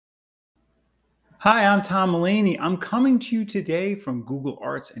Hi, I'm Tom Mullaney. I'm coming to you today from Google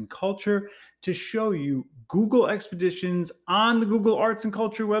Arts and Culture to show you Google Expeditions on the Google Arts and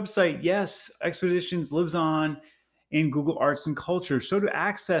Culture website. Yes, Expeditions lives on in Google Arts and Culture. So to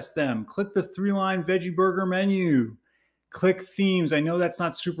access them, click the three-line veggie burger menu. Click themes. I know that's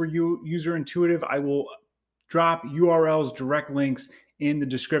not super user intuitive. I will drop URLs, direct links in the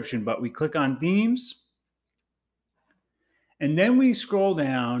description, but we click on themes. And then we scroll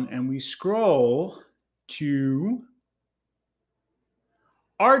down and we scroll to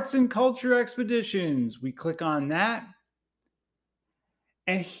Arts and Culture Expeditions. We click on that.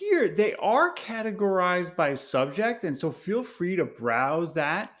 And here they are categorized by subject. And so feel free to browse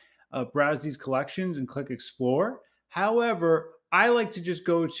that, browse these collections and click explore. However, I like to just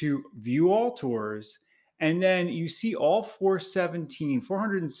go to view all tours. And then you see all 417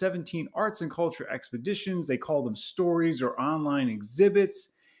 arts and culture expeditions. They call them stories or online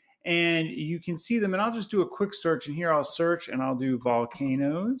exhibits. And you can see them. And I'll just do a quick search. And here I'll search and I'll do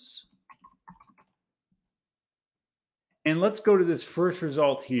volcanoes. And let's go to this first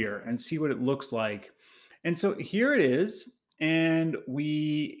result here and see what it looks like. And so here it is. And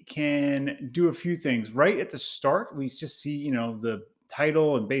we can do a few things. Right at the start, we just see, the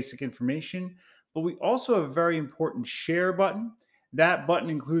title and basic information. But we also have a very important share button. That button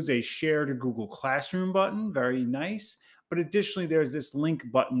includes a share to Google Classroom button. Very nice. But additionally, there's this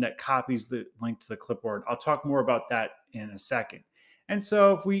link button that copies the link to the clipboard. I'll talk more about that in a second. And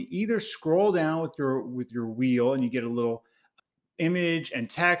so if we either scroll down with your wheel and you get a little image and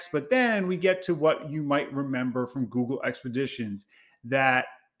text, but then we get to what you might remember from Google Expeditions, that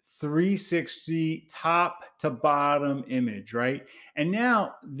 360 top to bottom image, right? And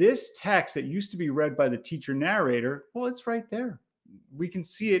now this text that used to be read by the teacher narrator, well, it's right there. We can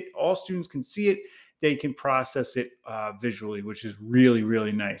see it. All students can see it. They can process it visually, which is really,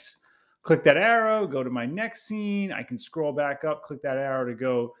 really nice. Click that arrow, go to my next scene. I can scroll back up, click that arrow to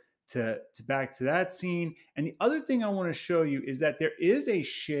go to back to that scene. And the other thing I want to show you is that there is a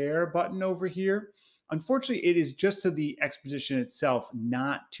share button over here. Unfortunately, it is just to the expedition itself,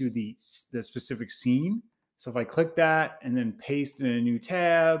 not to the specific scene. So if I click that and then paste in a new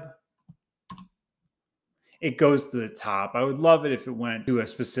tab, it goes to the top. I would love it if it went to a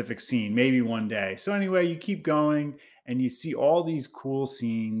specific scene, maybe one day. So anyway, you keep going and you see all these cool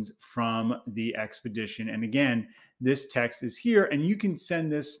scenes from the expedition. And again, this text is here and you can send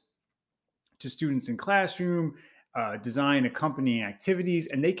this to students in classroom, design accompanying activities,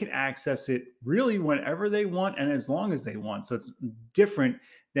 and they can access it really whenever they want and as long as they want. So it's different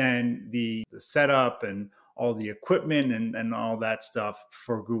than the setup and all the equipment and all that stuff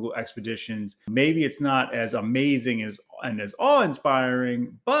for Google Expeditions. Maybe it's not as amazing and as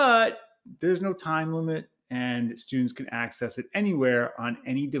awe-inspiring, but there's no time limit and students can access it anywhere on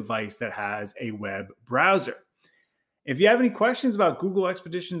any device that has a web browser. If you have any questions about Google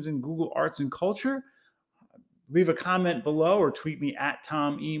Expeditions and Google Arts and Culture, leave a comment below or tweet me at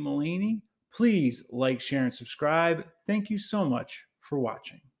Tom E. Mullaney. Please like, share, and subscribe. Thank you so much for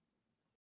watching.